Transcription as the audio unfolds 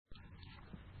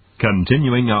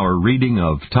Continuing our reading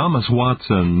of Thomas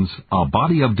Watson's A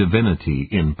Body of Divinity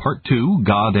in Part 2,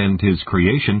 God and His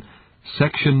Creation,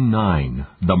 Section 9,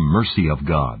 The Mercy of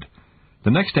God. The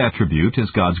next attribute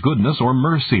is God's goodness or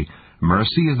mercy.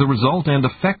 Mercy is the result and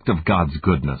effect of God's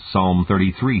goodness, Psalm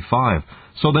 33:5.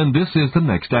 So then this is the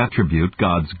next attribute,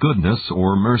 God's goodness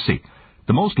or mercy.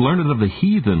 The most learned of the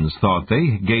heathens thought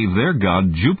they gave their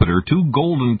god Jupiter two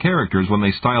golden characters when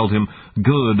they styled him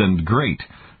good and great.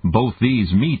 Both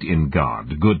these meet in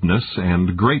God, goodness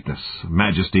and greatness,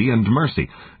 majesty and mercy.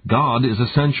 God is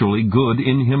essentially good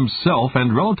in himself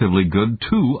and relatively good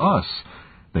to us.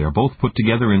 They are both put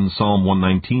together in Psalm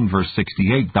 119, verse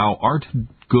 68, Thou art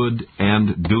good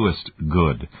and doest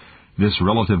good. This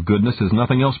relative goodness is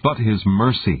nothing else but his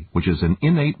mercy, which is an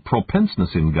innate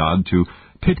propenseness in God to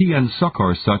pity and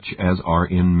succor such as are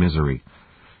in misery.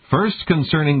 First,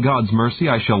 concerning God's mercy,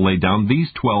 I shall lay down these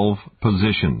 12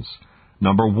 positions.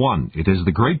 Number 1, it is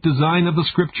the great design of the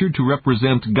Scripture to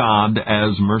represent God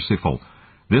as merciful.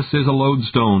 This is a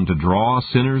lodestone to draw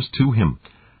sinners to him.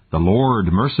 The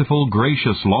Lord, merciful,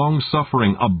 gracious,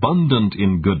 long-suffering, abundant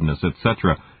in goodness,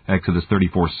 etc. Exodus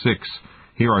 34:6.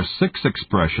 Here are 6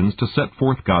 expressions to set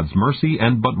forth God's mercy,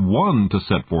 and but one to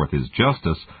set forth his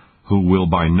justice, who will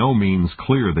by no means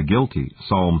clear the guilty.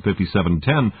 Psalm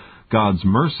 57:10. God's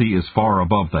mercy is far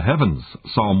above the heavens.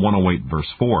 Psalm 108, verse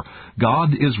 4.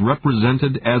 God is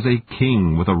represented as a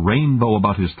king with a rainbow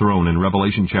about his throne in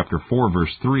Revelation chapter 4,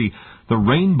 verse 3. The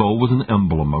rainbow was an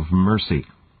emblem of mercy.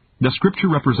 The Scripture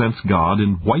represents God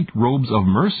in white robes of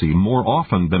mercy more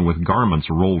often than with garments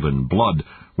rolled in blood,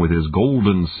 with his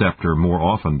golden scepter more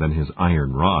often than his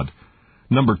iron rod.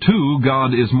 Number 2,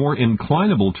 God is more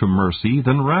inclinable to mercy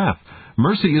than wrath.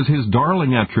 Mercy is his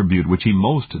darling attribute, which he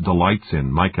most delights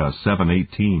in. Micah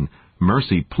 7:18.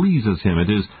 Mercy pleases him. It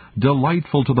is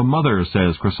delightful to the mother,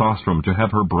 says Chrysostom, to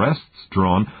have her breasts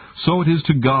drawn. So it is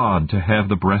to God to have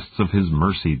the breasts of his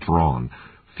mercy drawn.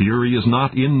 Fury is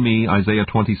not in me, Isaiah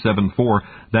 27:4.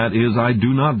 That is, I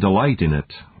do not delight in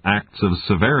it. Acts of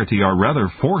severity are rather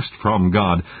forced from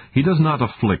God. He does not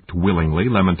afflict willingly,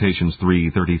 Lamentations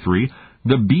 3:33.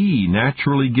 The bee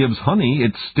naturally gives honey,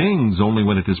 it stings only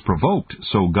when it is provoked,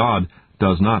 so God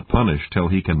does not punish till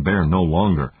he can bear no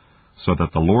longer, so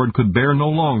that the Lord could bear no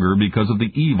longer because of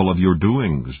the evil of your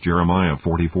doings, Jeremiah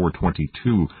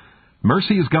 44:22.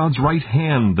 Mercy is God's right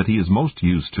hand that he is most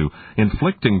used to.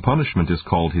 Inflicting punishment is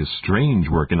called his strange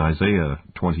work in Isaiah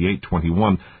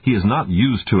 28:21. He is not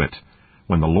used to it.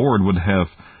 When the Lord would have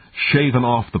shaven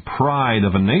off the pride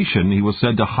of a nation, he was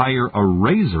said to hire a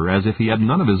razor as if he had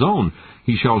none of his own.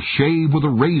 He shall shave with a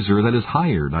razor that is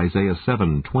hired, Isaiah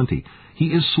 7:20. He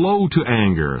is slow to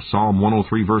anger, Psalm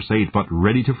 103, verse 8, but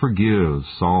ready to forgive,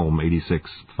 Psalm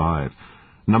 86:5.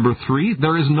 Number 3,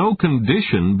 there is no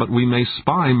condition, but we may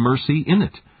spy mercy in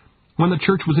it. When the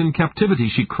church was in captivity,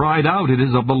 she cried out, It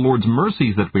is of the Lord's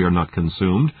mercies that we are not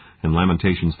consumed, in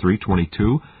Lamentations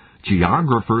 3:22.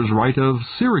 Geographers write of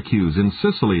Syracuse in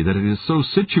Sicily that it is so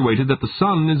situated that the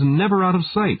sun is never out of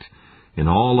sight. In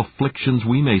all afflictions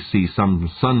we may see some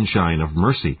sunshine of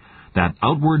mercy. That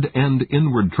outward and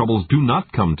inward troubles do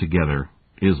not come together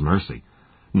is mercy.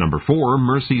 Number 4,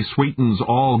 mercy sweetens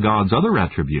all God's other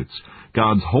attributes.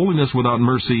 God's holiness without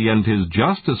mercy and his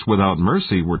justice without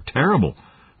mercy were terrible.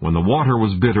 When the water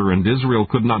was bitter and Israel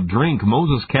could not drink,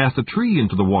 Moses cast a tree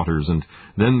into the waters, and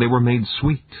then they were made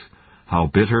sweet. How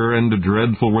bitter and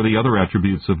dreadful were the other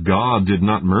attributes of God, did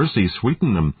not mercy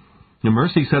sweeten them? The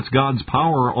mercy sets God's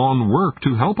power on work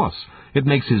to help us. It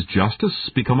makes his justice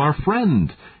become our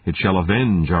friend. It shall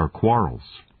avenge our quarrels.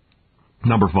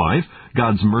 Number 5,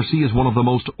 God's mercy is one of the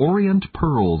most orient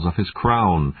pearls of his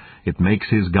crown. It makes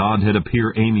his Godhead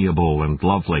appear amiable and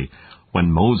lovely.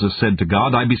 When Moses said to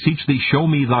God, I beseech thee, show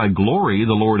me thy glory,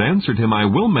 the Lord answered him, I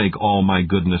will make all my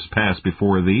goodness pass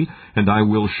before thee, and I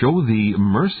will show thee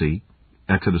mercy.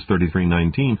 Exodus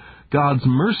 33:19. God's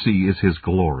mercy is his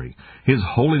glory. His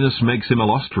holiness makes him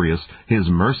illustrious. His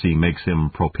mercy makes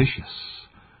him propitious.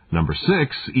 Number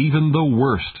 6, even the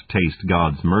worst taste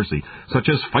God's mercy, such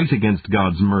as fight against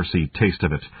God's mercy, taste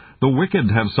of it. The wicked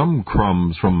have some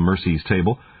crumbs from mercy's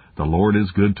table. The Lord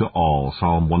is good to all,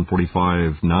 Psalm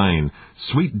 145:9.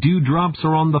 Sweet dewdrops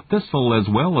are on the thistle as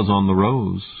well as on the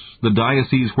rose. The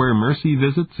diocese where mercy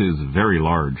visits is very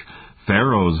large.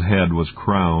 Pharaoh's head was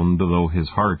crowned, though his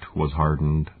heart was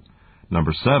hardened.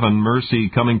 Number 7, mercy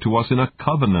coming to us in a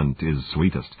covenant is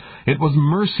sweetest. It was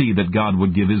mercy that God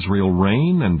would give Israel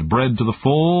rain and bread to the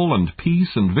full and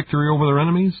peace and victory over their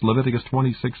enemies, Leviticus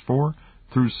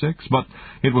 26:4-6. But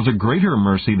it was a greater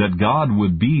mercy that God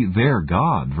would be their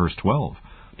God, verse 12.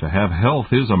 To have health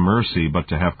is a mercy, but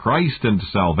to have Christ and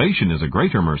salvation is a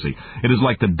greater mercy. It is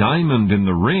like the diamond in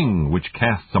the ring, which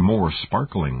casts a more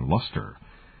sparkling luster.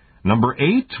 Number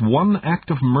 8, one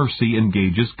act of mercy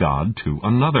engages God to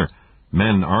another.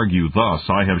 Men argue thus,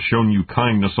 I have shown you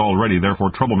kindness already,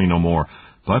 therefore trouble me no more.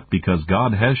 But because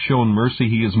God has shown mercy,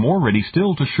 he is more ready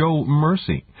still to show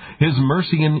mercy. His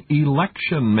mercy in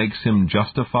election makes him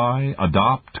justify,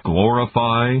 adopt,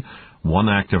 glorify. One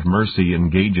act of mercy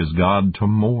engages God to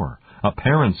more. A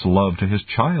parent's love to his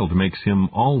child makes him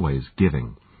always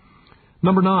giving.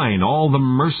 Number 9, all the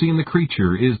mercy in the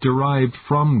creature is derived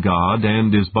from God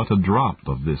and is but a drop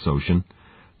of this ocean.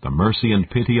 The mercy and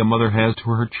pity a mother has to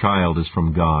her child is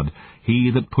from God. He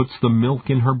that puts the milk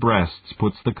in her breasts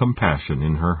puts the compassion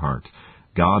in her heart.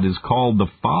 God is called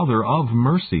the Father of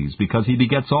mercies because he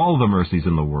begets all the mercies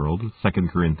in the world, 2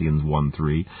 Corinthians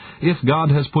 1:3. If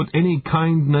God has put any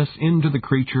kindness into the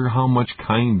creature, how much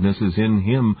kindness is in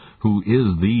him who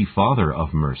is the Father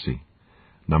of mercy.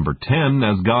 Number 10,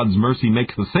 as God's mercy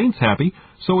makes the saints happy,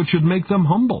 so it should make them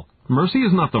humble. Mercy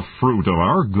is not the fruit of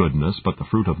our goodness, but the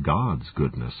fruit of God's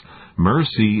goodness.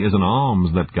 Mercy is an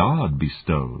alms that God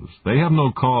bestows. They have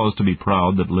no cause to be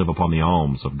proud that live upon the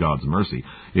alms of God's mercy.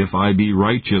 If I be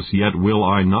righteous, yet will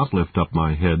I not lift up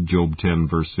my head, Job 10,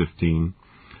 verse 15.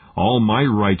 All my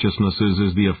righteousnesses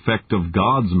is the effect of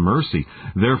God's mercy.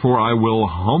 Therefore I will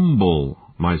humble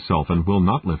myself and will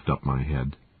not lift up my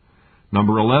head.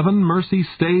 Number 11, mercy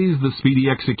stays the speedy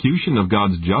execution of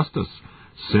God's justice.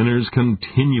 Sinners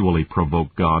continually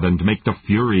provoke God and make the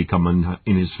fury come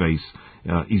in his face.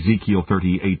 Ezekiel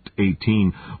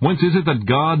 38:18. Whence is it that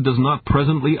God does not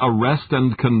presently arrest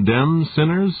and condemn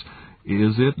sinners?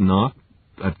 Is it not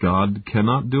that God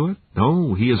cannot do it?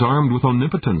 No, he is armed with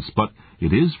omnipotence, but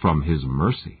it is from his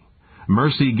mercy.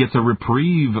 Mercy gets a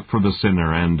reprieve for the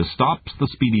sinner and stops the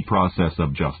speedy process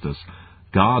of justice.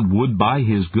 God would by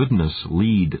his goodness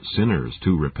lead sinners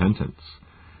to repentance.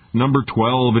 Number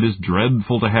 12, it is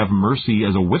dreadful to have mercy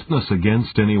as a witness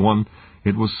against anyone.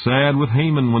 It was sad with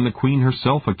Haman when the queen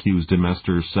herself accused him,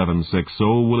 Esther 7:6.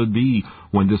 So will it be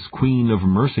when this queen of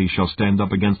mercy shall stand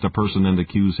up against a person and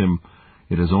accuse him.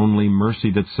 It is only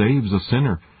mercy that saves a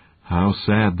sinner. How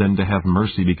sad then to have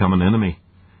mercy become an enemy.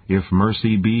 If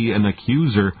mercy be an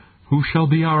accuser, who shall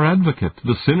be our advocate?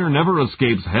 The sinner never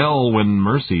escapes hell when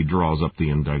mercy draws up the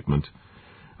indictment.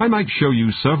 I might show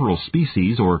you several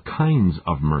species or kinds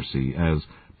of mercy, as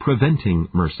preventing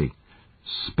mercy,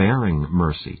 sparing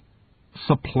mercy,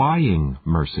 supplying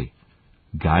mercy,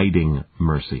 guiding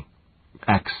mercy,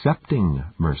 accepting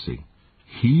mercy,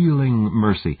 healing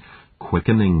mercy,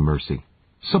 quickening mercy,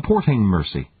 supporting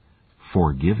mercy,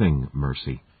 forgiving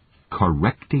mercy,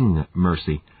 correcting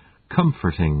mercy,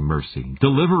 comforting mercy,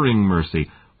 delivering mercy,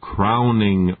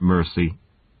 crowning mercy.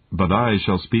 But I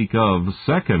shall speak of,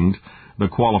 second, the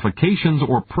qualifications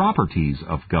or properties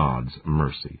of God's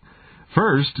mercy.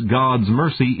 First, God's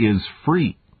mercy is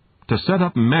free. To set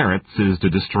up merits is to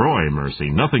destroy mercy.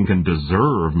 Nothing can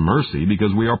deserve mercy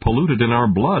because we are polluted in our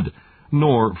blood,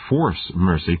 nor force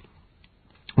mercy.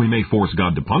 We may force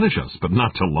God to punish us, but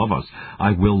not to love us.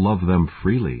 I will love them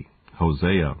freely.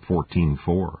 Hosea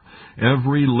 14:4.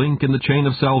 Every link in the chain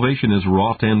of salvation is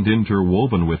wrought and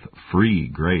interwoven with free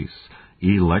grace.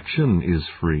 Election is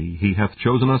free. He hath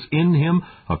chosen us in him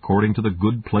according to the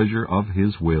good pleasure of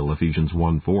his will. Ephesians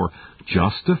 1:4.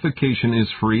 Justification is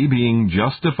free, being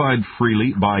justified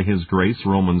freely by his grace.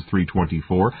 Romans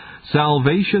 3:24.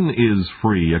 Salvation is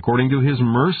free. According to his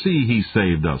mercy he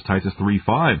saved us. Titus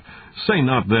 3:5. Say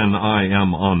not then, I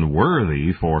am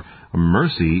unworthy, for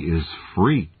mercy is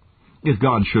free. If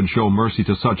God should show mercy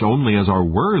to such only as are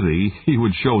worthy, he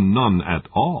would show none at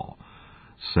all.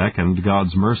 Second,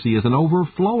 God's mercy is an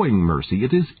overflowing mercy.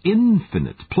 It is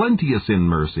infinite, plenteous in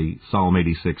mercy, Psalm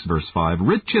 86, verse 5.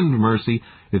 Rich in mercy,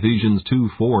 Ephesians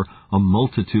 2:4. A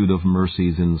multitude of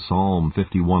mercies in Psalm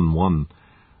 51:1.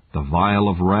 The vial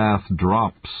of wrath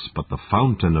drops, but the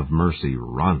fountain of mercy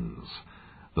runs.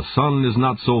 The sun is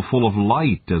not so full of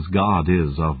light as God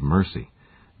is of mercy.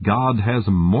 God has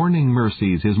morning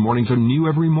mercies. His mornings are new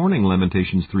every morning,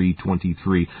 Lamentations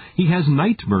 3:23. He has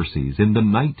night mercies. In the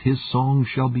night his song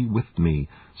shall be with me,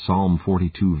 Psalm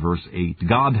 42, verse 8.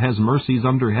 God has mercies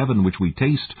under heaven which we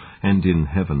taste, and in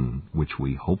heaven which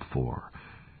we hope for.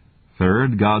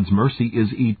 Third, God's mercy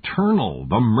is eternal.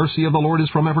 The mercy of the Lord is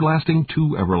from everlasting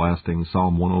to everlasting,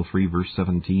 Psalm 103, verse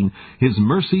 17. His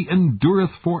mercy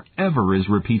endureth forever is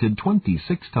repeated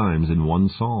 26 times in one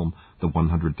psalm, the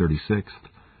 136th.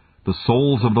 The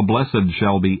souls of the blessed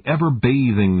shall be ever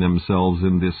bathing themselves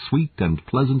in this sweet and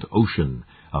pleasant ocean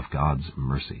of God's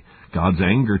mercy. God's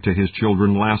anger to his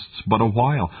children lasts but a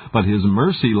while, but his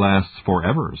mercy lasts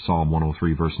forever. Psalm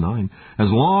 103, verse 9. As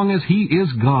long as he is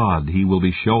God, he will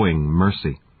be showing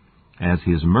mercy. As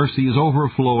his mercy is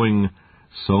overflowing,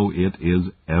 so it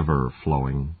is ever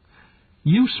flowing.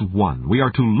 Use 1. We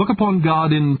are to look upon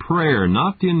God in prayer,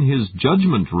 not in his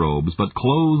judgment robes, but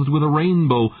clothed with a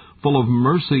rainbow full of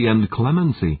mercy and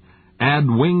clemency. Add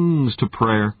wings to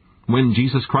prayer. When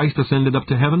Jesus Christ ascended up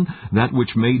to heaven, that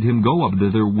which made him go up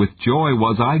thither with joy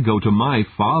was, I go to my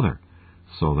Father.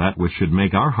 So that which should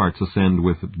make our hearts ascend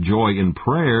with joy in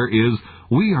prayer is,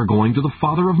 we are going to the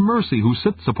Father of mercy, who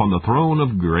sits upon the throne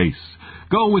of grace.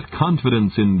 Go with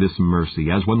confidence in this mercy,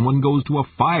 as when one goes to a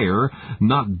fire,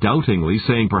 not doubtingly,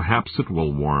 saying, perhaps it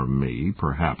will warm me,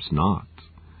 perhaps not.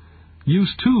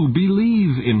 Use 2,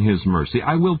 believe in his mercy.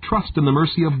 I will trust in the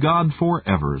mercy of God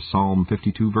forever. Psalm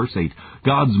 52, verse 8.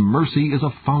 God's mercy is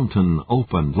a fountain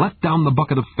opened. Let down the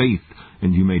bucket of faith,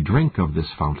 and you may drink of this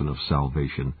fountain of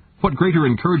salvation. What greater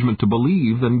encouragement to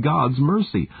believe than God's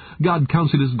mercy? God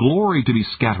counts it his glory to be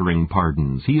scattering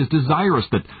pardons. He is desirous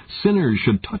that sinners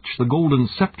should touch the golden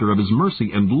scepter of his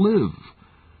mercy and live.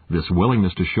 This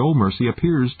willingness to show mercy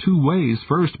appears 2 ways.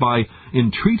 First, by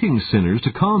entreating sinners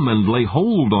to come and lay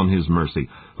hold on his mercy.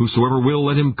 Whosoever will,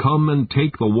 let him come and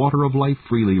take the water of life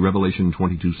freely. Revelation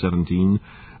 22:17.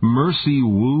 Mercy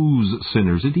woos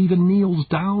sinners. It even kneels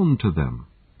down to them.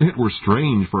 It were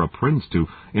strange for a prince to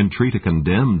entreat a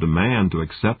condemned man to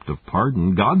accept of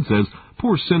pardon. God says,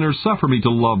 poor sinner, suffer me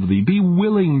to love thee. Be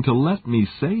willing to let me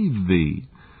save thee.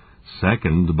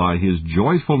 Second, by his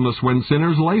joyfulness when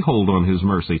sinners lay hold on his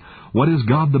mercy. What is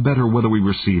God the better whether we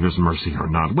receive his mercy or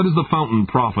not? What is the fountain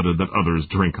profited that others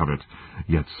drink of it?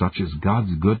 Yet such is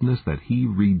God's goodness that he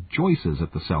rejoices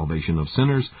at the salvation of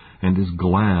sinners and is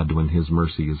glad when his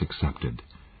mercy is accepted.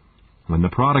 When the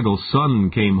prodigal son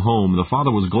came home, the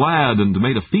father was glad and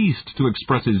made a feast to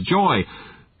express his joy.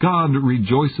 God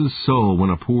rejoices so when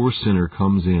a poor sinner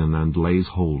comes in and lays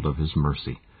hold of his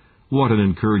mercy. What an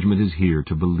encouragement is here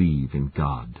to believe in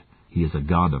God. He is a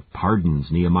God of pardons,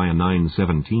 Nehemiah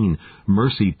 9:17.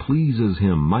 Mercy pleases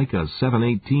him, Micah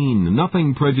 7:18.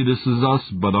 Nothing prejudices us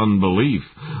but unbelief.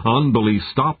 Unbelief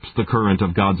stops the current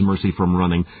of God's mercy from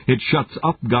running. It shuts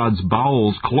up God's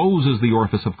bowels, closes the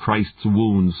orifice of Christ's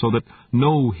wounds, so that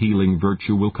no healing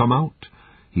virtue will come out.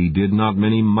 He did not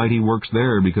many mighty works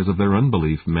there because of their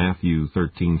unbelief, Matthew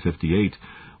 13:58.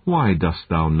 Why dost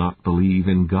thou not believe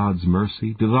in God's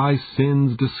mercy? Do thy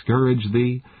sins discourage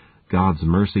thee? God's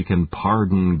mercy can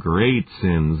pardon great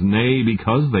sins, nay,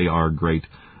 because they are great.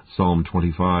 Psalm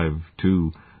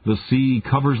 25:2. The sea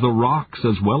covers the rocks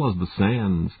as well as the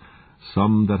sands.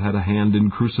 Some that had a hand in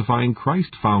crucifying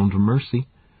Christ found mercy.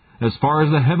 As far as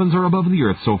the heavens are above the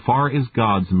earth, so far is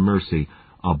God's mercy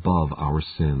above our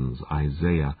sins.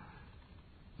 Isaiah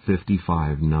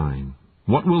 55:9.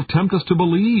 What will tempt us to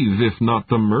believe, if not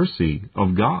the mercy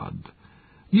of God?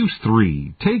 Use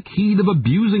 3. Take heed of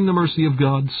abusing the mercy of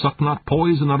God. Suck not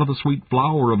poison out of the sweet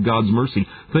flower of God's mercy.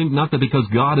 Think not that because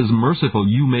God is merciful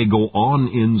you may go on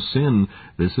in sin.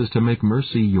 This is to make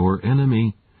mercy your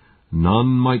enemy. None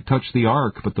might touch the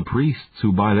ark, but the priests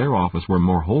who by their office were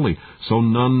more holy. So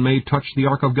none may touch the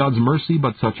ark of God's mercy,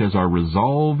 but such as are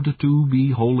resolved to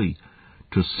be holy.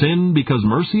 To sin because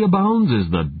mercy abounds is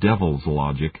the devil's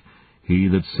logic. He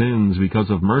that sins because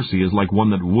of mercy is like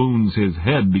one that wounds his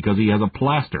head because he has a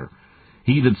plaster.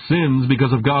 He that sins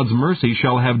because of God's mercy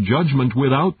shall have judgment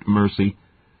without mercy.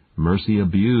 Mercy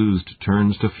abused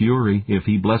turns to fury. If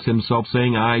he bless himself,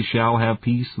 saying, I shall have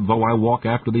peace, though I walk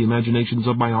after the imaginations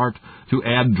of my heart, to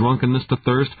add drunkenness to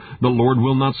thirst, the Lord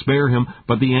will not spare him,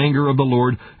 but the anger of the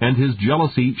Lord and his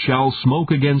jealousy shall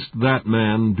smoke against that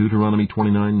man. Deuteronomy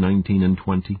 29:19 and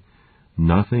 20.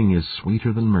 Nothing is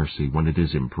sweeter than mercy when it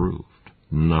is improved.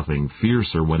 Nothing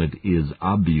fiercer when it is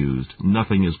abused.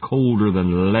 Nothing is colder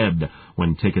than lead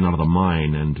when taken out of the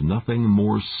mine, and nothing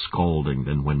more scalding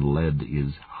than when lead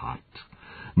is hot.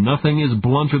 Nothing is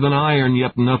blunter than iron,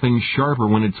 yet nothing sharper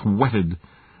when it's whetted.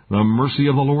 The mercy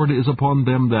of the Lord is upon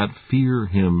them that fear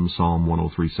him, Psalm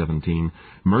 103:17.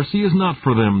 Mercy is not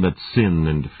for them that sin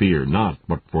and fear not,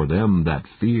 but for them that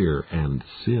fear and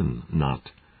sin not.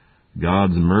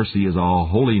 God's mercy is a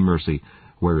holy mercy.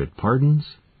 Where it pardons,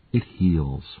 it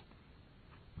heals.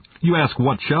 You ask,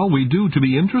 what shall we do to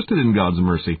be interested in God's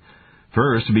mercy?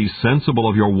 First, be sensible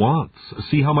of your wants.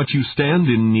 See how much you stand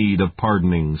in need of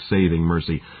pardoning, saving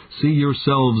mercy. See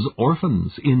yourselves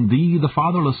orphans. In thee the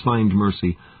fatherless find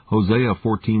mercy. Hosea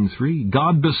 14:3.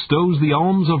 God bestows the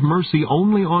alms of mercy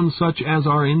only on such as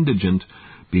are indigent.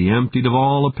 Be emptied of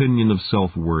all opinion of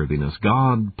self-worthiness.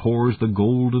 God pours the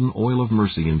golden oil of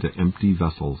mercy into empty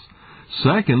vessels.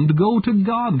 Second, go to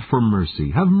God for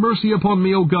mercy. Have mercy upon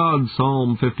me, O God,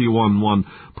 Psalm 51:1.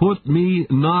 Put me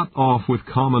not off with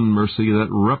common mercy that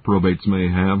reprobates may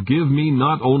have. Give me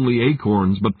not only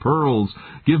acorns, but pearls.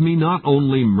 Give me not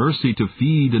only mercy to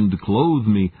feed and clothe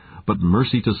me, but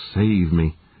mercy to save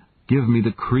me. Give me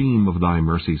the cream of thy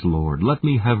mercies, Lord. Let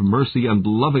me have mercy and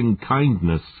loving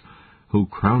kindness, who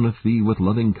crowneth thee with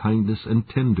loving kindness and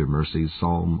tender mercies,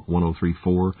 Psalm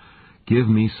 103:4. Give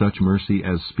me such mercy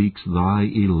as speaks thy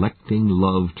electing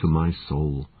love to my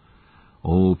soul.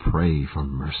 Oh, pray for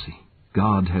mercy.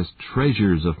 God has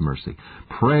treasures of mercy.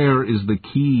 Prayer is the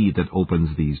key that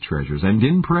opens these treasures. And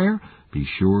in prayer, be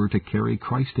sure to carry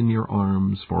Christ in your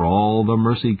arms, for all the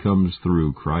mercy comes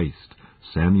through Christ.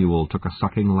 Samuel took a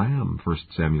sucking lamb, 1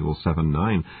 Samuel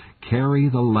 7:9. Carry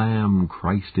the lamb,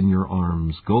 Christ, in your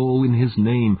arms. Go in his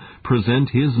name. Present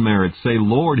his merits. Say,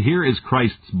 Lord, here is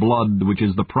Christ's blood, which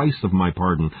is the price of my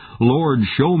pardon. Lord,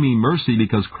 show me mercy,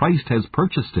 because Christ has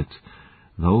purchased it.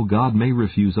 Though God may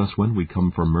refuse us when we come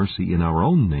for mercy in our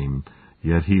own name,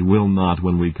 yet he will not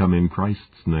when we come in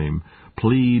Christ's name.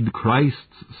 Plead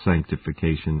Christ's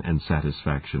sanctification and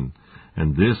satisfaction.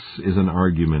 And this is an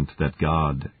argument that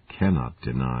God cannot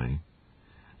deny.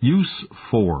 Use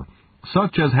 4.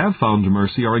 Such as have found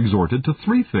mercy are exhorted to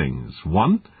 3 things.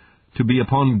 1. To be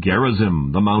upon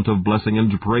Gerizim, the mount of blessing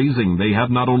and praising. They have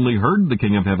not only heard the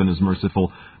King of heaven is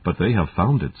merciful, but they have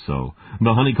found it so.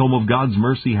 The honeycomb of God's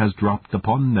mercy has dropped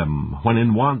upon them. When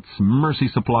in wants, mercy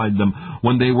supplied them.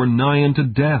 When they were nigh unto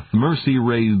death, mercy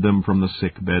raised them from the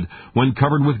sick bed. When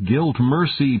covered with guilt,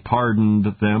 mercy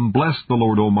pardoned them. Bless the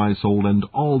Lord, O my soul, and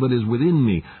all that is within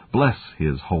me. Bless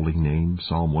his holy name.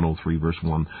 Psalm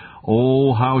 103:1.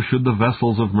 Oh, how should the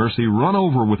vessels of mercy run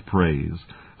over with praise!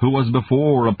 Who was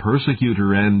before a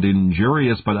persecutor and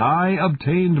injurious, but I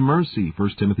obtained mercy.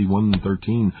 1 Timothy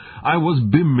 1:13. I was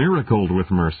bemiracled with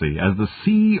mercy. As the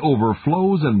sea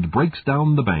overflows and breaks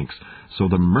down the banks, so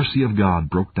the mercy of God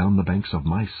broke down the banks of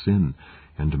my sin,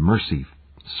 and mercy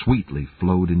sweetly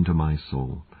flowed into my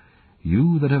soul.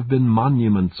 You that have been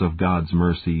monuments of God's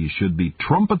mercy should be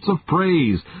trumpets of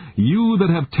praise. You that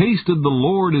have tasted the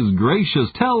Lord is gracious,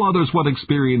 tell others what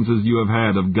experiences you have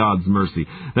had of God's mercy,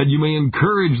 that you may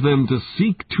encourage them to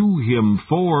seek to him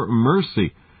for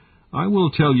mercy. I will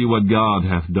tell you what God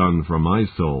hath done for my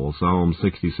soul, Psalm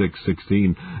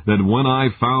 66:16, that when I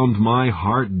found my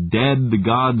heart dead,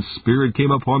 God's Spirit came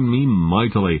upon me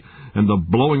mightily, and the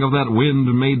blowing of that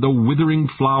wind made the withering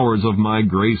flowers of my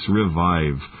grace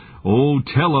revive. Oh,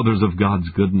 tell others of God's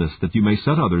goodness, that you may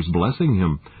set others blessing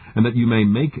him, and that you may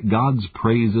make God's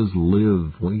praises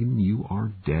live when you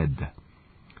are dead.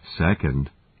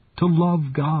 Second, to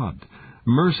love God.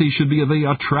 Mercy should be the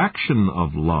attraction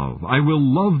of love. I will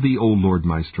love thee, O Lord,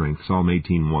 my strength, Psalm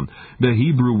 18:1. The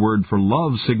Hebrew word for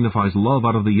love signifies love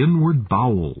out of the inward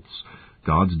bowels.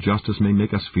 God's justice may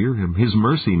make us fear him. His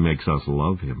mercy makes us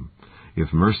love him.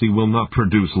 If mercy will not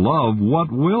produce love,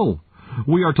 what will?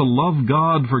 We are to love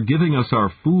God for giving us our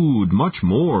food, much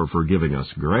more for giving us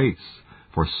grace,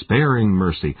 for sparing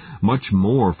mercy, much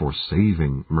more for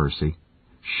saving mercy.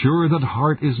 Sure that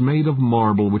heart is made of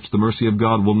marble, which the mercy of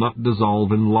God will not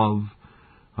dissolve in love.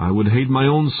 I would hate my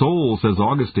own soul, says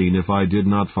Augustine, if I did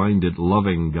not find it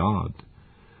loving God.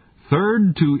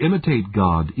 Third, to imitate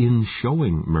God in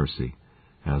showing mercy.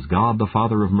 As God, the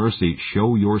Father of mercy,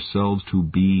 show yourselves to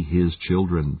be his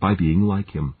children by being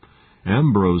like him.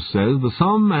 Ambrose says, the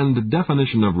sum and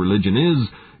definition of religion is,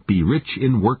 be rich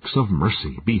in works of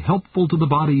mercy, be helpful to the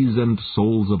bodies and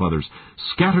souls of others,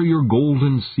 scatter your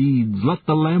golden seeds, let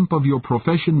the lamp of your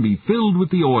profession be filled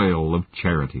with the oil of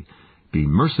charity. Be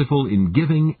merciful in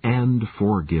giving and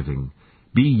forgiving.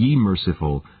 Be ye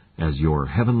merciful, as your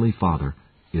heavenly Father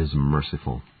is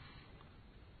merciful.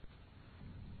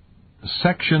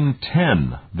 Section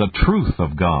 10. The Truth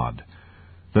of God.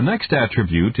 The next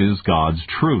attribute is God's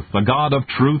truth, a God of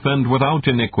truth and without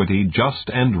iniquity, just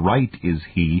and right is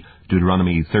he,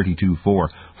 Deuteronomy 32:4.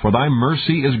 For thy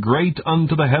mercy is great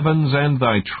unto the heavens, and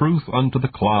thy truth unto the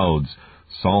clouds,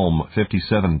 Psalm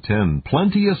 57:10.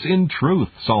 Plenteous in truth,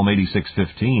 Psalm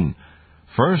 86:15.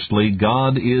 Firstly,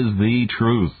 God is the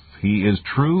truth. He is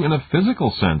true in a physical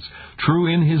sense, true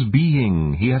in his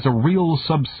being. He has a real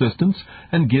subsistence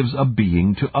and gives a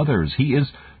being to others. He is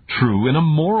true in a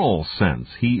moral sense.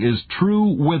 He is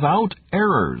true without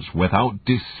errors, without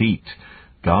deceit.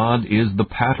 God is the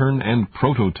pattern and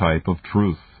prototype of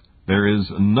truth. There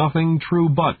is nothing true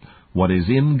but what is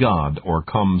in God or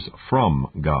comes from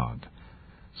God.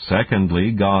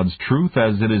 Secondly, God's truth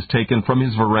as it is taken from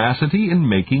his veracity in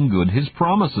making good his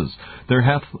promises. There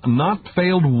hath not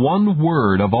failed one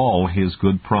word of all his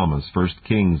good promise, 1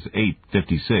 Kings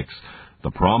 8:56.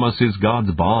 The promise is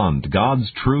God's bond.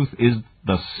 God's truth is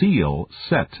the seal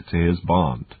set to his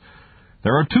bond.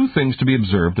 There are two things to be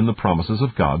observed in the promises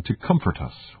of God to comfort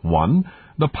us. One,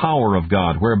 the power of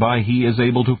God, whereby he is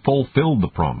able to fulfill the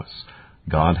promise.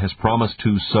 God has promised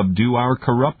to subdue our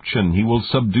corruption. He will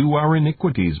subdue our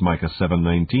iniquities, Micah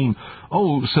 7:19.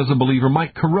 Oh, says a believer, my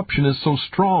corruption is so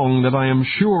strong that I am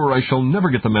sure I shall never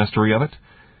get the mastery of it.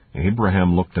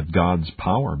 Abraham looked at God's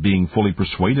power, being fully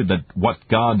persuaded that what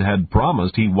God had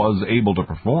promised he was able to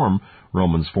perform.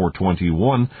 Romans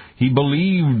 4:21. He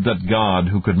believed that God,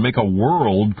 who could make a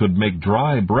world, could make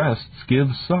dry breasts give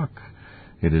suck.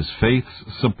 It is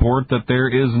faith's support that there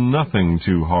is nothing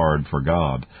too hard for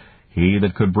God. He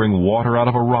that could bring water out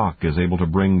of a rock is able to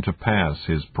bring to pass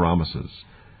his promises.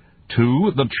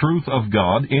 2, the truth of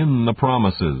God in the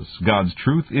promises. God's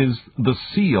truth is the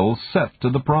seal set to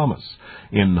the promise,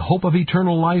 in hope of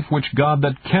eternal life, which God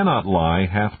that cannot lie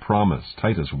hath promised.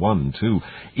 Titus 1:2.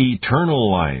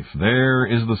 Eternal life, there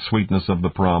is the sweetness of the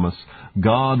promise.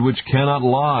 God which cannot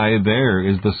lie, there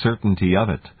is the certainty of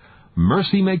it.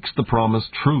 Mercy makes the promise,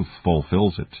 truth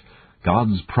fulfills it.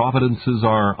 God's providences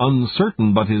are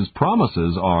uncertain, but his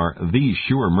promises are the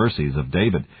sure mercies of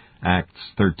David.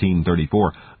 Acts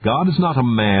 13:34. God is not a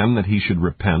man that he should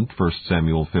repent. 1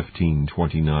 Samuel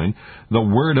 15:29. The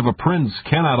word of a prince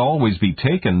cannot always be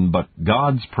taken, but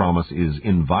God's promise is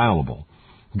inviolable.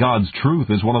 God's truth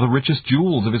is one of the richest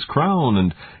jewels of his crown,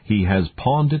 and he has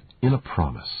pawned it in a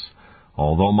promise.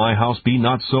 Although my house be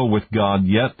not so with God,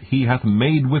 yet he hath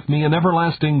made with me an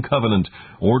everlasting covenant,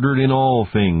 ordered in all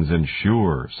things, and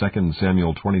sure. 2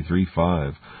 Samuel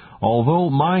 23:5. Although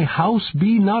my house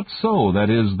be not so, that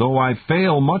is, though I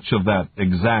fail much of that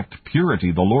exact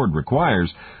purity the Lord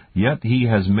requires, yet he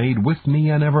has made with me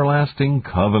an everlasting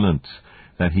covenant,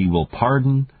 that he will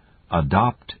pardon,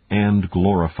 adopt, and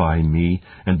glorify me,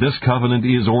 and this covenant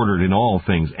is ordered in all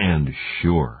things, and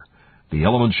sure. The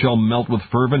elements shall melt with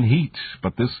fervent heat,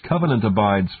 but this covenant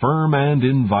abides firm and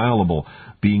inviolable,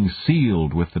 being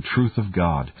sealed with the truth of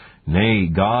God. Nay,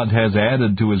 God has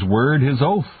added to his word his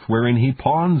oath, wherein he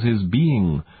pawns his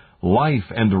being,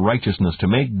 life, and righteousness, to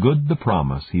make good the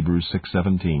promise. Hebrews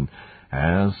 6:17.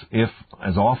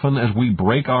 As often as we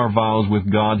break our vows with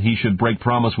God, he should break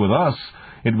promise with us,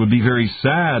 it would be very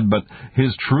sad, but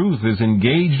his truth is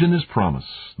engaged in his promise.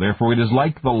 Therefore it is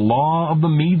like the law of the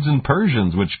Medes and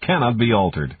Persians, which cannot be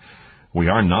altered. We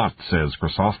are not, says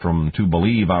Chrysostom, to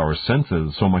believe our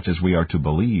senses so much as we are to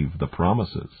believe the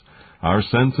promises. Our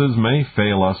senses may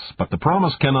fail us, but the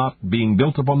promise cannot, being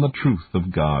built upon the truth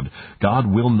of God. God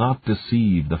will not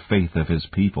deceive the faith of his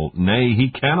people. Nay, he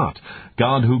cannot.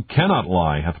 God, who cannot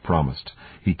lie, hath promised.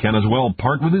 He can as well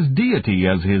part with his deity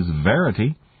as his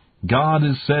verity. God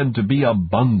is said to be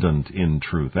abundant in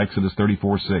truth. Exodus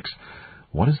 34:6.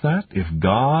 What is that? If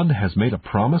God has made a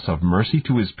promise of mercy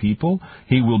to his people,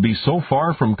 he will be so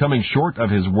far from coming short of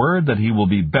his word that he will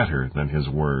be better than his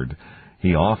word.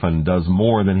 He often does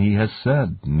more than he has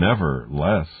said, never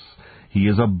less. He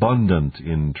is abundant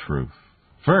in truth.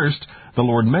 First, the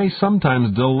Lord may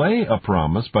sometimes delay a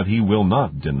promise, but he will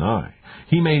not deny.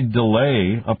 He may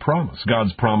delay a promise.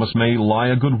 God's promise may lie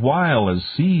a good while as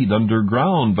seed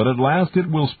underground, but at last it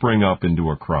will spring up into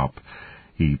a crop.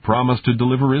 He promised to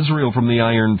deliver Israel from the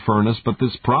iron furnace, but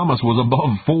this promise was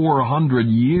above 400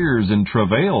 years in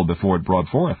travail before it brought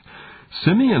forth.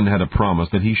 Simeon had a promise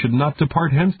that he should not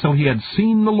depart hence till he had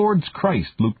seen the Lord's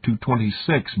Christ, Luke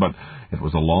 2:26, but it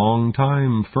was a long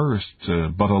time first,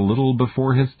 but a little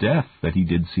before his death, that he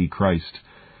did see Christ.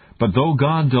 But though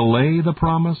God delay the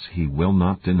promise, he will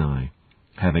not deny.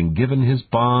 Having given his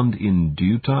bond, in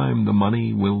due time the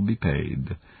money will be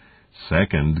paid.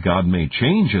 Second, God may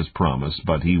change his promise,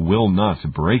 but he will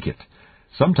not break it.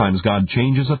 Sometimes God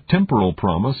changes a temporal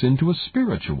promise into a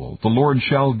spiritual. The Lord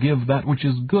shall give that which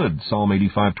is good, Psalm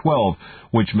 85:12,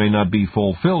 which may not be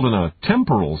fulfilled in a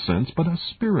temporal sense, but a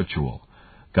spiritual.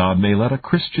 God may let a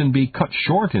Christian be cut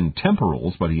short in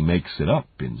temporals, but he makes it up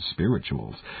in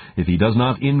spirituals. If he does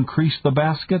not increase the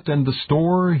basket and the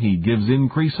store, he gives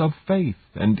increase of faith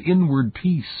and inward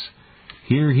peace.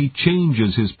 Here he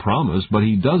changes his promise, but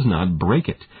he does not break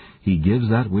it. He gives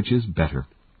that which is better.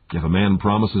 If a man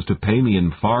promises to pay me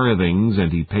in farthings,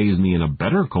 and he pays me in a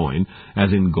better coin,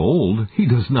 as in gold, he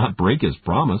does not break his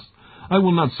promise. I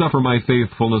will not suffer my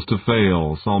faithfulness to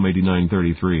fail, Psalm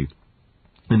 89:33.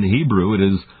 In the Hebrew, it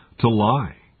is to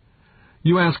lie.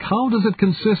 You ask, how does it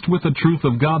consist with the truth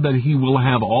of God that he will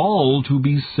have all to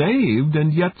be saved,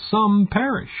 and yet some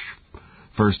perish?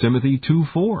 1 Timothy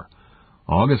 2:4.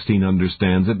 Augustine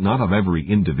understands it not of every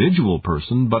individual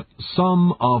person, but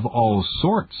some of all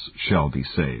sorts shall be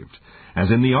saved. As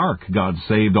in the ark, God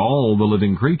saved all the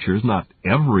living creatures. Not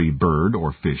every bird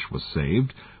or fish was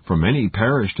saved, for many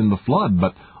perished in the flood,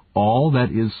 but all,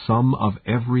 that is, some of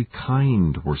every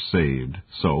kind, were saved.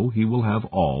 So he will have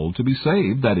all to be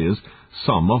saved, that is,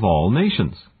 some of all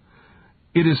nations.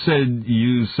 It is said,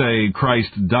 you say,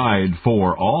 Christ died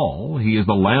for all. He is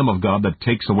the Lamb of God that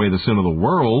takes away the sin of the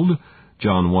world.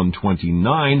 John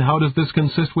 1:29. How does this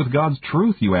consist with God's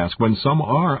truth, you ask, when some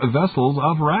are vessels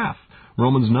of wrath?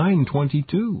 Romans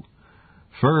 9:22.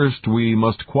 First, we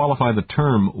must qualify the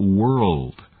term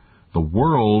world. The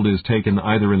world is taken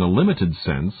either in a limited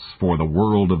sense, for the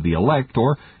world of the elect,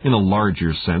 or in a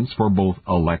larger sense, for both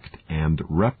elect and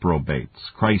reprobates.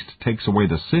 Christ takes away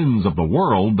the sins of the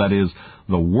world, that is,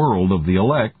 the world of the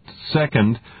elect.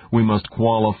 Second, we must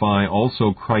qualify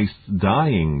also Christ's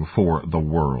dying for the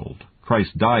world.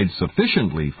 Christ died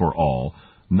sufficiently for all,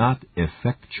 not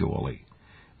effectually.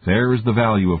 There is the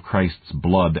value of Christ's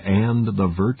blood and the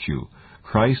virtue.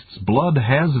 Christ's blood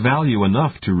has value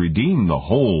enough to redeem the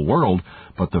whole world,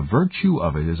 but the virtue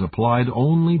of it is applied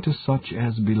only to such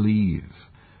as believe.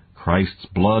 Christ's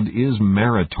blood is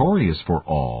meritorious for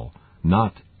all,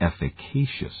 not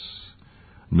efficacious.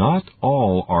 Not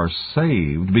all are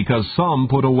saved, because some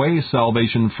put away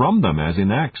salvation from them, as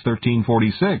in Acts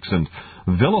 13:46, and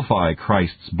vilify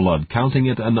Christ's blood, counting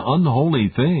it an unholy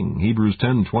thing, Hebrews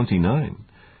 10:29.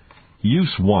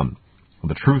 Use 1.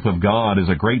 The truth of God is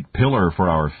a great pillar for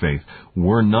our faith.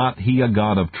 Were not He a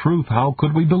God of truth, how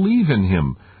could we believe in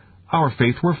Him? Our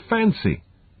faith were fancy.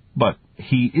 But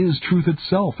He is truth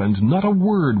itself, and not a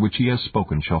word which He has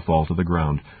spoken shall fall to the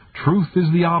ground. Truth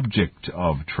is the object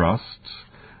of trust.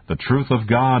 The truth of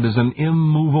God is an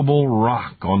immovable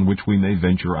rock on which we may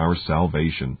venture our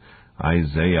salvation.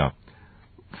 Isaiah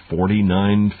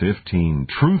 49:15.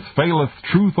 Truth faileth,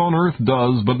 truth on earth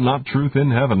does, but not truth in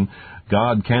heaven.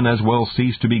 God can as well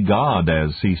cease to be God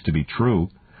as cease to be true.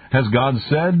 Has God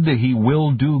said He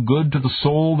will do good to the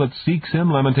soul that seeks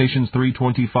Him, Lamentations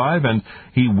 3:25, and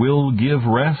He will give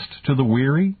rest to the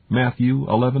weary, Matthew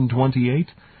 11:28?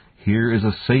 Here is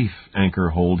a safe anchor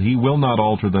hold. He will not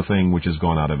alter the thing which has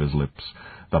gone out of His lips.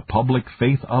 The public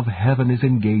faith of heaven is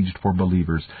engaged for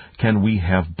believers. Can we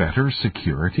have better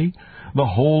security? The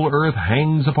whole earth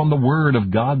hangs upon the word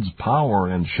of God's power,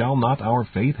 and shall not our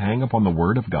faith hang upon the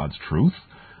word of God's truth?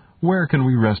 Where can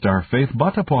we rest our faith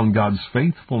but upon God's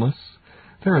faithfulness?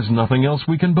 There is nothing else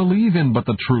we can believe in but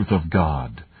the truth of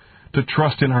God. To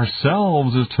trust in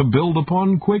ourselves is to build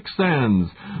upon quicksands,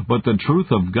 but the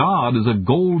truth of God is a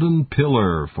golden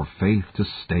pillar for faith to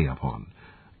stay upon.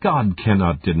 God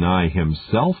cannot deny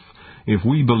Himself. If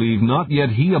we believe not, yet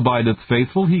He abideth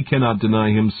faithful. He cannot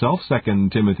deny Himself,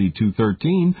 2 Timothy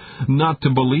 2:13. Not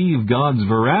to believe God's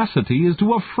veracity is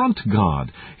to affront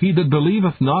God. He that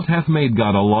believeth not hath made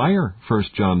God a liar,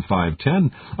 1 John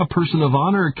 5:10. A person of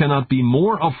honor cannot be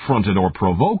more affronted or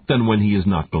provoked than when he is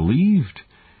not believed.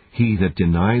 He that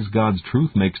denies God's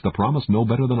truth makes the promise no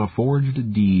better than a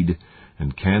forged deed.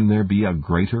 And can there be a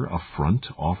greater affront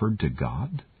offered to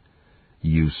God?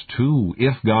 Use 2.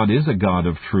 If God is a God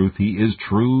of truth, He is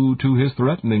true to His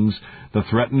threatenings. The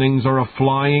threatenings are a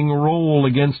flying roll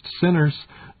against sinners.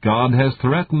 God has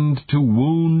threatened to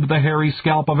wound the hairy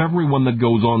scalp of everyone that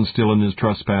goes on still in his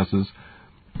trespasses.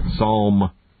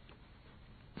 Psalm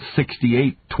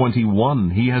 68:21.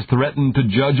 He has threatened to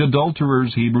judge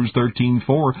adulterers, Hebrews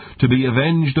 13:4, to be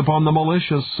avenged upon the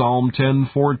malicious, Psalm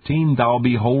 10:14. Thou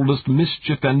beholdest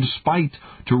mischief and spite,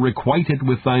 to requite it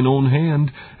with thine own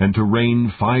hand, and to rain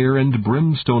fire and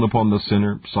brimstone upon the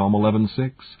sinner, Psalm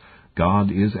 11:6. God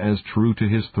is as true to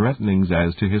His threatenings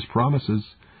as to His promises.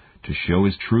 To show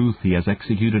His truth, He has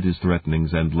executed His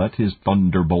threatenings, and let His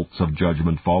thunderbolts of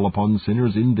judgment fall upon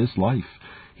sinners in this life.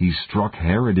 He struck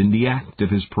Herod in the act of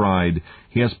his pride.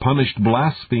 He has punished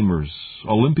blasphemers.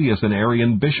 Olympius, an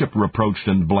Arian bishop, reproached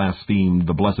and blasphemed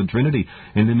the Blessed Trinity,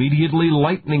 and immediately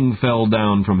lightning fell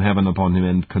down from heaven upon him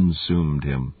and consumed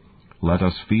him. Let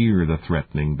us fear the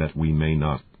threatening, that we may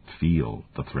not feel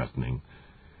the threatening.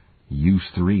 Use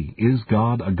 3. Is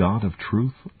God a God of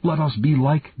truth? Let us be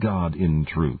like God in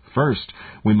truth. First,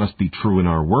 we must be true in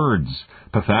our words.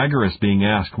 Pythagoras, being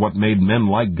asked what made men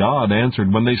like God,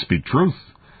 answered, when they speak truth.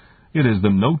 It is the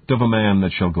note of a man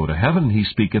that shall go to heaven. He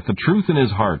speaketh the truth in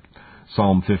his heart.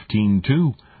 Psalm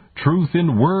 15:2. Truth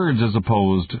in words is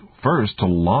opposed, first, to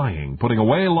lying. Putting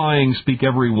away lying, speak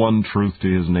every one truth to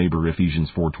his neighbor, Ephesians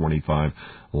 4:25.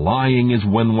 Lying is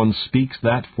when one speaks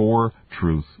that for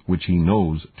truth, which he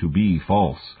knows to be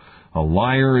false. A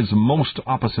liar is most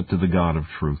opposite to the God of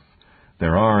truth.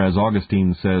 There are, as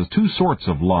Augustine says, two sorts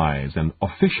of lies: an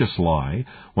officious lie,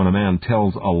 when a man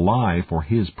tells a lie for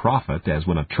his profit, as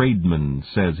when a tradesman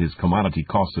says his commodity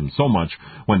costs him so much,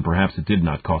 when perhaps it did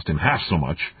not cost him half so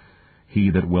much.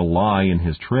 He that will lie in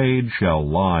his trade shall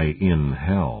lie in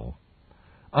hell.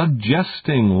 A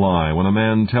jesting lie, when a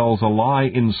man tells a lie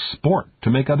in sport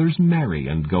to make others merry,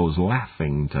 and goes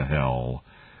laughing to hell.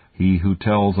 He who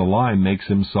tells a lie makes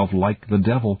himself like the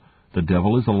devil. The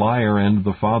devil is a liar and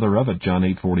the father of it, John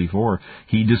 8:44.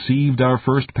 He deceived our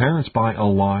first parents by a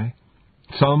lie.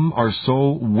 Some are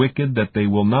so wicked that they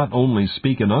will not only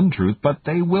speak an untruth, but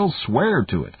they will swear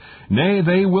to it. Nay,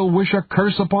 they will wish a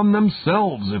curse upon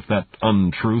themselves if that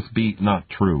untruth be not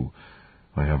true.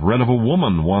 I have read of a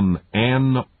woman, one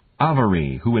Anne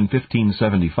Avery, who in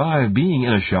 1575, being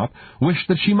in a shop, wished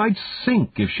that she might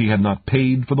sink if she had not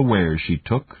paid for the wares she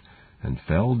took, and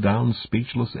fell down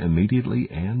speechless immediately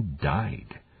and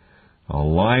died. A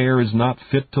liar is not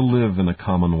fit to live in a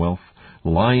commonwealth.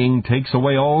 Lying takes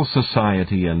away all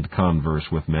society and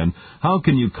converse with men. How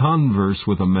can you converse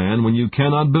with a man when you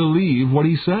cannot believe what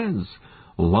he says?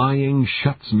 Lying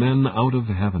shuts men out of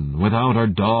heaven. Without are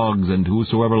dogs, and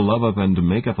whosoever loveth and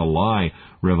maketh a lie,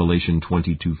 Revelation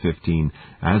 22:15.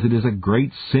 As it is a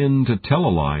great sin to tell a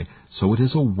lie, so it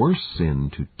is a worse sin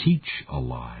to teach a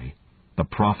lie. The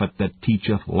prophet that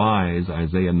teacheth lies,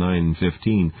 Isaiah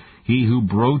 9:15. He who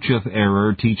broacheth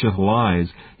error teacheth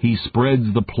lies. He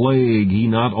spreads the plague. He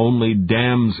not only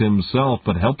damns himself,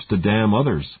 but helps to damn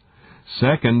others.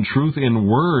 Second, truth in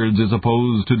words is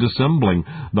opposed to dissembling.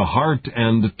 The heart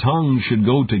and tongue should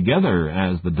go together,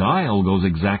 as the dial goes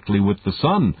exactly with the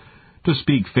sun. To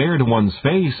speak fair to one's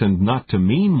face and not to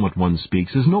mean what one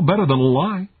speaks is no better than a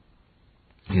lie.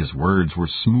 His words were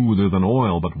smoother than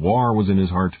oil, but war was in his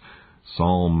heart.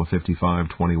 Psalm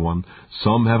 55:21.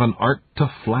 Some have an art to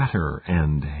flatter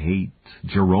and hate.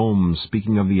 Jerome,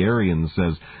 speaking of the Arians,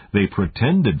 says, they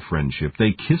pretended friendship.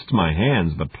 They kissed my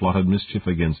hands, but plotted mischief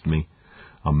against me.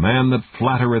 A man that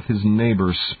flattereth his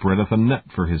neighbor spreadeth a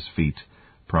net for his feet.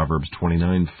 Proverbs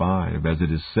 29:5. As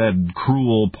it is said,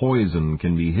 cruel poison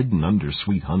can be hidden under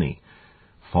sweet honey.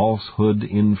 Falsehood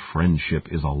in friendship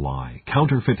is a lie.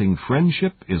 Counterfeiting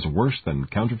friendship is worse than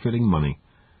counterfeiting money.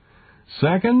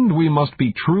 Second, we must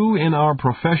be true in our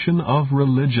profession of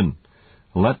religion.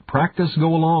 Let practice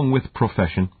go along with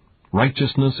profession.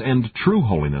 Righteousness and true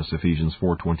holiness, Ephesians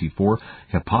 4:24.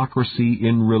 Hypocrisy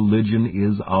in religion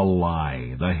is a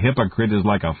lie. The hypocrite is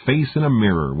like a face in a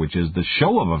mirror, which is the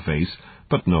show of a face,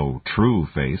 but no true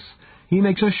face. He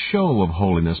makes a show of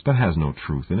holiness, but has no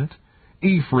truth in it.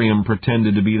 Ephraim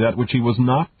pretended to be that which he was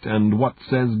not, and what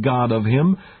says God of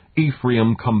him?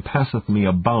 Ephraim compasseth me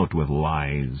about with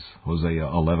lies. Hosea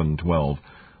 11:12.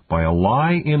 By a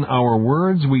lie in our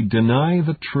words we deny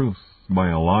the truth. By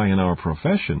a lie in our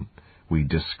profession we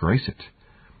disgrace it.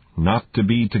 Not to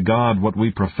be to God what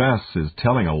we profess is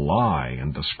telling a lie,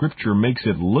 and the Scripture makes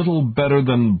it little better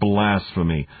than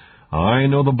blasphemy. I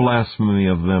know the blasphemy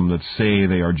of them that say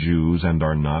they are Jews and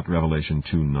are not. Revelation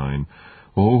 2:9.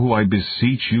 Oh, I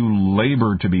beseech you,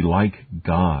 labor to be like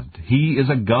God. He is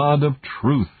a God of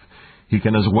truth. He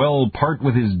can as well part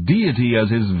with his deity as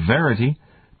his verity.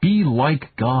 Be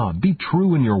like God. Be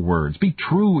true in your words. Be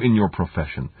true in your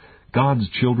profession. God's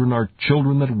children are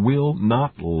children that will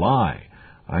not lie.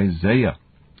 Isaiah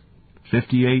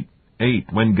 58:8.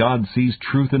 When God sees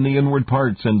truth in the inward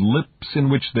parts and lips in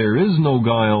which there is no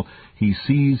guile, he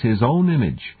sees his own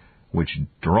image, which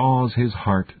draws his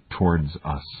heart towards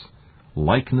us.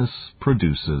 Likeness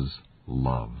produces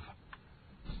love.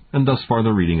 And thus far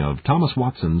the reading of Thomas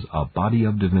Watson's A Body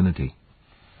of Divinity.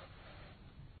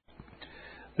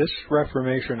 This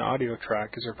Reformation audio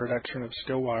track is a production of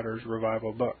Stillwater's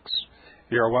Revival Books.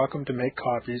 You are welcome to make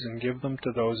copies and give them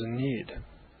to those in need.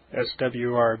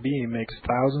 SWRB makes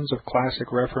thousands of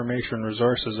classic Reformation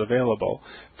resources available,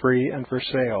 free and for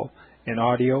sale, in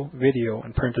audio, video,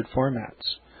 and printed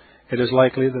formats. It is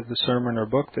likely that the sermon or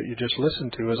book that you just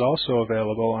listened to is also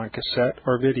available on cassette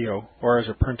or video, or as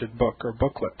a printed book or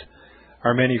booklet.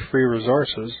 Our many free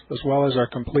resources, as well as our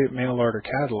complete mail-order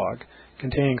catalog,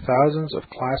 containing thousands of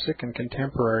classic and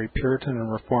contemporary Puritan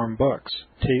and Reformed books,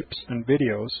 tapes, and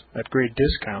videos at great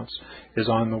discounts, is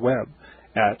on the web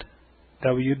at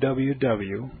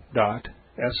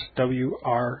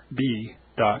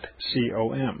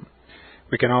www.swrb.com.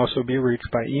 We can also be reached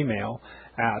by email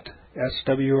at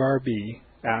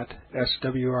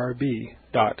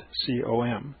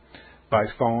swrb@swrb.com, by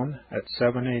phone at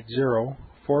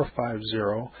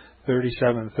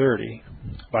 780-450-3730,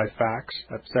 by fax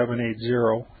at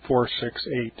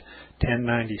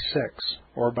 780-468-1096,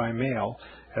 or by mail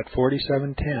at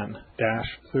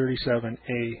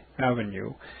 4710-37A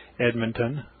Avenue,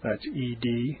 Edmonton, that's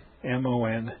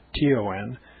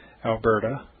Edmonton,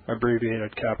 Alberta,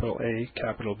 abbreviated capital A,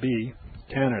 capital B,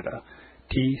 Canada,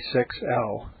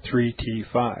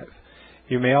 T6L3T5.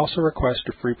 You may also request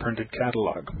a free printed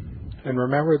catalog. And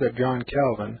remember that John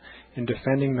Calvin, in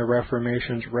defending the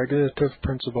Reformation's regulative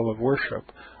principle of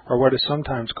worship, or what is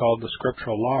sometimes called the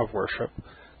scriptural law of worship,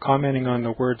 commenting on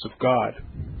the words of God,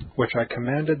 which I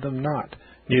commanded them not,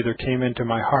 neither came into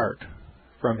my heart,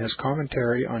 from his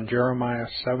commentary on Jeremiah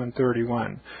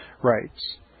 7:31,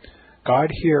 writes, God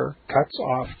here cuts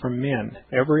off from men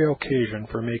every occasion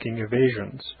for making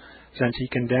evasions, since he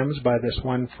condemns by this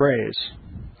one phrase,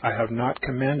 I have not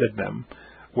commanded them,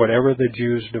 whatever the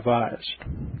Jews devised.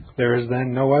 There is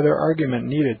then no other argument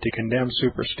needed to condemn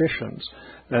superstitions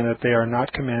than that they are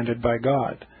not commanded by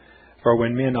God. For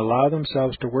when men allow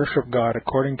themselves to worship God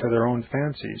according to their own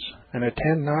fancies, and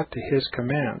attend not to his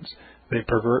commands, they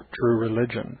pervert true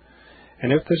religion.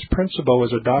 And if this principle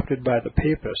was adopted by the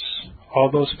Papists, all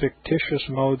those fictitious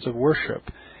modes of worship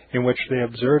in which they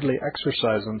absurdly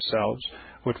exercise themselves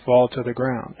would fall to the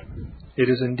ground. It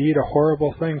is indeed a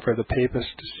horrible thing for the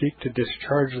Papists to seek to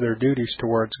discharge their duties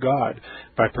towards God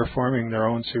by performing their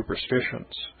own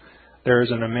superstitions. There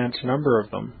is an immense number of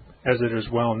them, as it is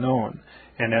well known,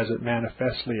 and as it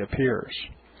manifestly appears.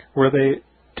 Were they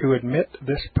to admit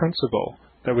this principle,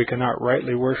 that we cannot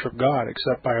rightly worship God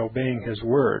except by obeying his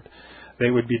word, they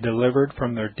would be delivered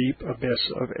from their deep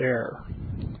abyss of error.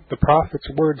 The prophet's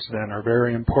words, then, are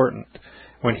very important,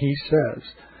 when he says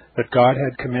that God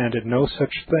had commanded no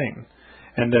such thing,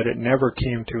 and that it never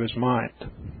came to his mind,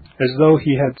 as though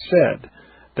he had said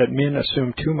that men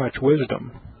assume too much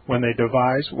wisdom when they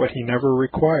devise what he never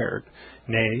required,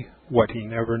 nay, what he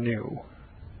never knew.